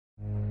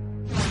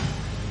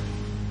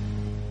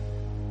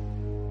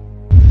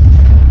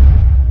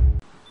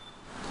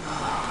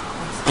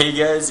Hey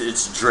guys,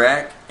 it's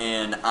Drac,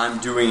 and I'm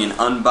doing an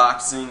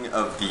unboxing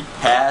of the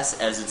PASS,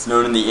 as it's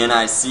known in the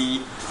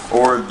NIC,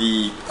 or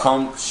the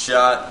pump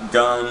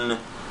shotgun,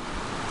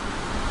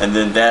 and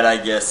then that I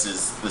guess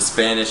is the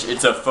Spanish.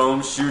 It's a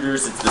foam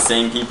shooters. It's the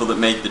same people that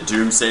make the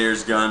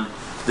Doomsayer's gun.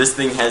 This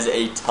thing has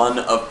a ton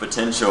of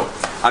potential.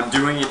 I'm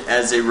doing it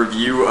as a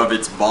review of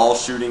its ball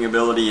shooting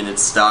ability in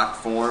its stock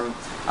form.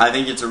 I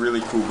think it's a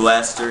really cool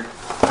blaster.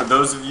 For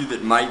those of you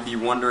that might be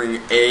wondering,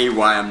 A,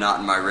 why I'm not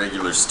in my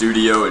regular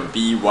studio, and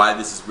B, why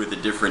this is with a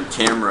different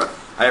camera,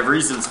 I have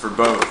reasons for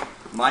both.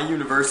 My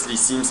university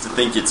seems to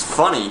think it's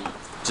funny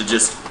to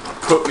just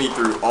put me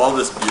through all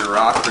this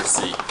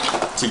bureaucracy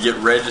to get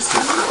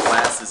registered for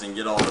classes and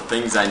get all the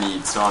things I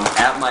need. So I'm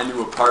at my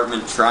new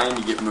apartment trying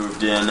to get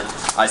moved in.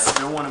 I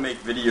still want to make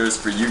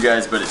videos for you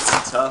guys, but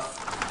it's tough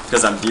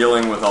because I'm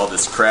dealing with all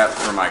this crap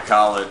for my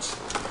college,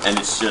 and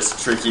it's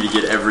just tricky to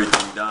get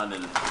everything done.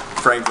 And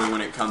frankly, when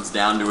it comes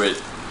down to it,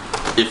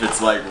 if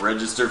it's like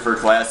register for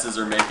classes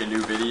or make a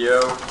new video,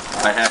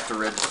 I have to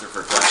register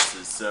for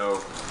classes.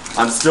 So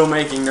I'm still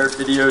making nerd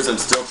videos. I'm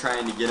still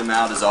trying to get them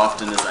out as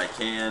often as I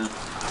can,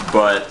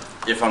 but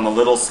if I'm a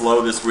little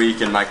slow this week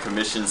and my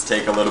commissions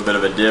take a little bit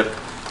of a dip,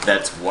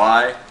 that's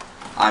why.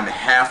 I'm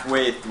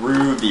halfway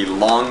through the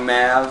long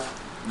MAV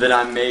that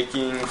I'm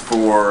making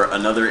for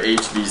another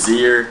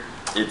HVZer.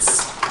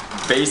 It's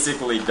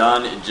basically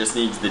done. It just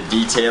needs the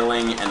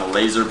detailing and a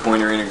laser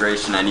pointer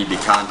integration. I need to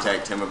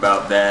contact him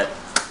about that.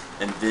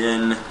 And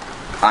then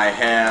I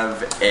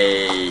have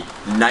a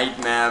night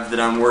MAV that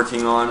I'm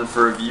working on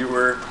for a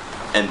viewer,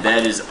 and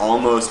that is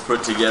almost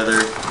put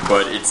together,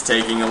 but it's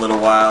taking a little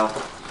while.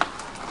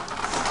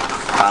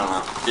 I don't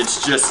know. It's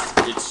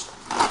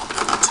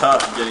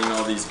tough getting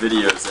all these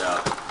videos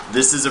out.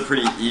 This is a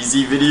pretty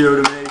easy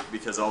video to make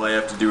because all I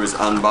have to do is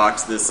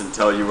unbox this and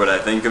tell you what I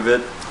think of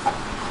it.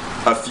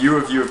 A few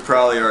of you have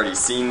probably already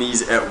seen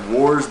these. At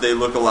Wars, they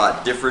look a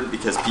lot different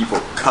because people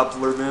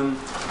coupler them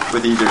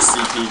with either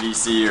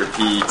CPVC or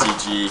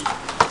PETG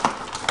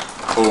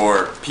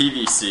or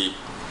PVC.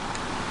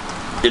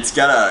 It's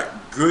got a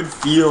good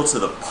feel to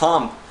the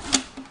pump,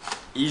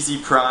 easy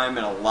prime,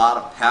 and a lot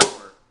of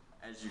power,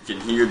 as you can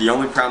hear. The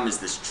only problem is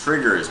this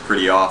trigger is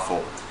pretty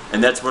awful,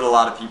 and that's what a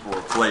lot of people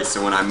replace.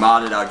 So when I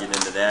mod it, I'll get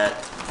into that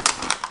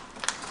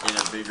in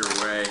a bigger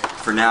way.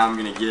 For now, I'm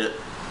going to get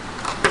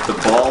the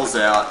balls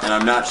out, and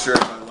I'm not sure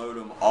if I load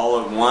them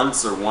all at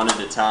once or one at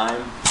a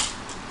time.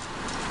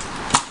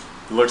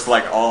 It looks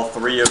like all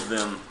three of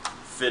them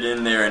fit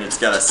in there, and it's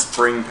got a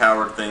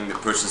spring-powered thing that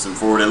pushes them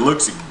forward. It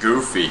looks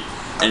goofy,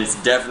 and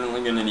it's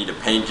definitely going to need a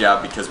paint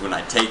job because when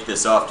I take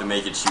this off to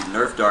make it shoot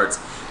Nerf darts,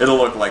 it'll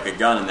look like a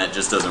gun, and that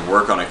just doesn't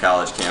work on a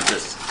college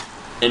campus.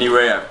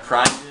 Anyway, I've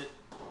primed it.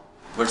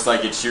 Looks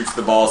like it shoots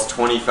the balls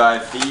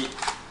 25 feet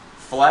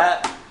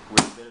flat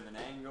with a bit of an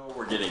angle.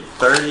 We're getting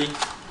 30.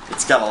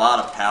 It's got a lot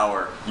of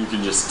power, you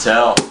can just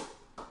tell.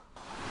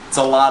 It's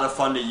a lot of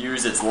fun to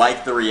use. It's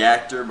like the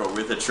reactor, but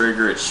with a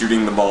trigger. It's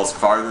shooting the balls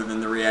farther than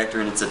the reactor,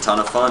 and it's a ton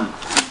of fun.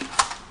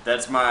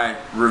 That's my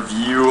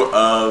review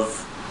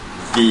of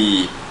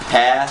the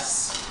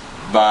PASS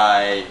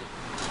by...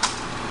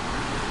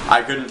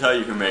 I couldn't tell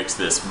you who makes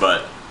this,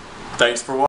 but thanks for watching.